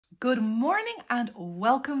Good morning and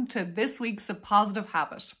welcome to this week's A Positive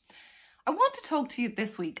Habit. I want to talk to you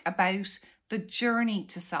this week about the journey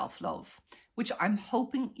to self-love, which I'm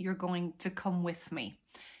hoping you're going to come with me.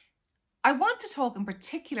 I want to talk in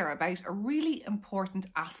particular about a really important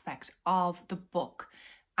aspect of the book,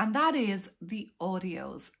 and that is the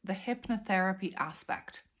audios, the hypnotherapy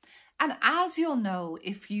aspect. And as you'll know,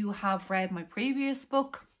 if you have read my previous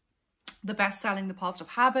book, The Best-Selling The Positive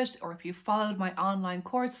Habit, or if you followed my online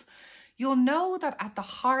course, you'll know that at the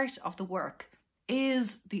heart of the work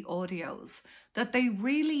is the audios, that they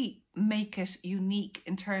really make it unique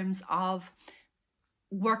in terms of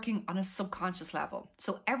working on a subconscious level.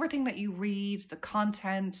 So everything that you read, the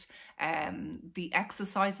content, the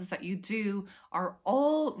exercises that you do are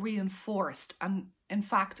all reinforced. And in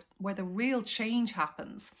fact, where the real change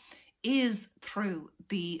happens is through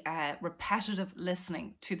the repetitive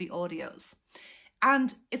listening to the audios.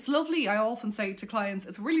 And it's lovely. I often say to clients,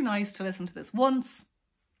 it's really nice to listen to this once.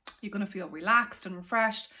 You're going to feel relaxed and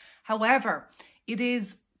refreshed. However, it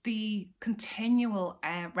is the continual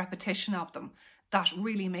repetition of them that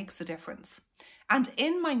really makes the difference. And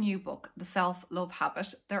in my new book, The Self-Love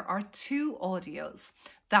Habit, there are 2 audios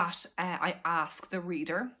that I ask the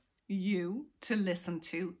reader, you, to listen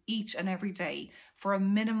to each and every day for a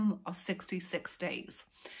minimum of 66 days.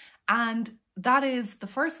 And that is, the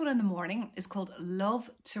first one in the morning is called Love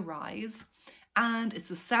to Rise, and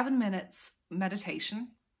it's a 7 minutes meditation.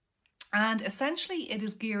 And essentially it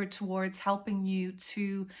is geared towards helping you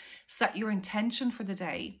to set your intention for the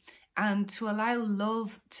day and to allow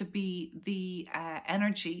love to be the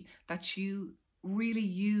energy that you really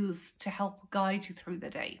use to help guide you through the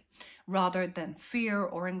day, rather than fear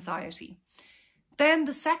or anxiety. Then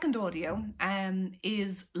the second audio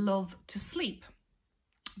is Love to Sleep.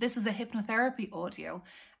 This is a hypnotherapy audio,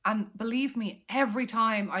 and believe me, every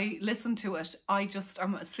time I listen to it,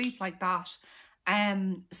 I'm asleep like that.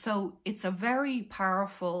 So it's a very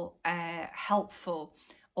powerful, helpful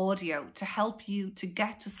audio to help you to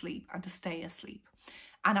get to sleep and to stay asleep.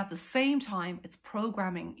 And at the same time, it's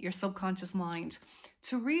programming your subconscious mind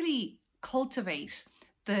to really cultivate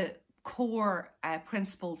the core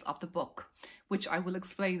principles of the book, which I will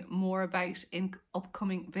explain more about in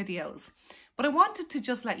upcoming videos. But I wanted to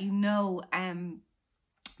just let you know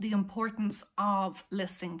the importance of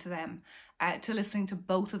listening to them, to listening to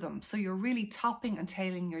both of them. So you're really topping and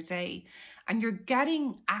tailing your day, and you're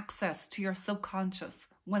getting access to your subconscious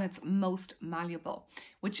when it's most malleable,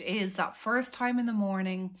 which is that first time in the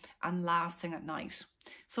morning and last thing at night.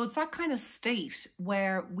 So it's that kind of state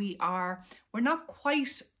where we're not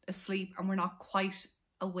quite asleep and we're not quite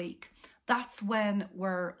awake. That's when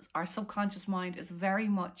our subconscious mind is very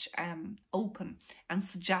much open and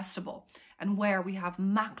suggestible, and where we have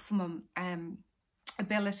maximum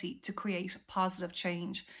ability to create positive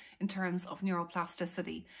change in terms of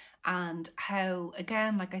neuroplasticity, and how,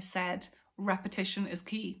 again, like I said, repetition is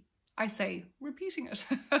key. I say repeating it.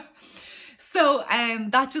 So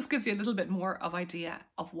that just gives you a little bit more of idea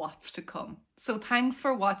of what's to come. So thanks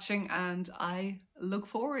for watching, and I look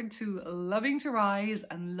forward to loving to rise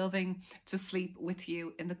and loving to sleep with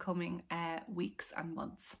you in the coming weeks and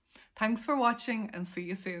months. Thanks for watching, and see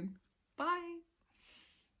you soon.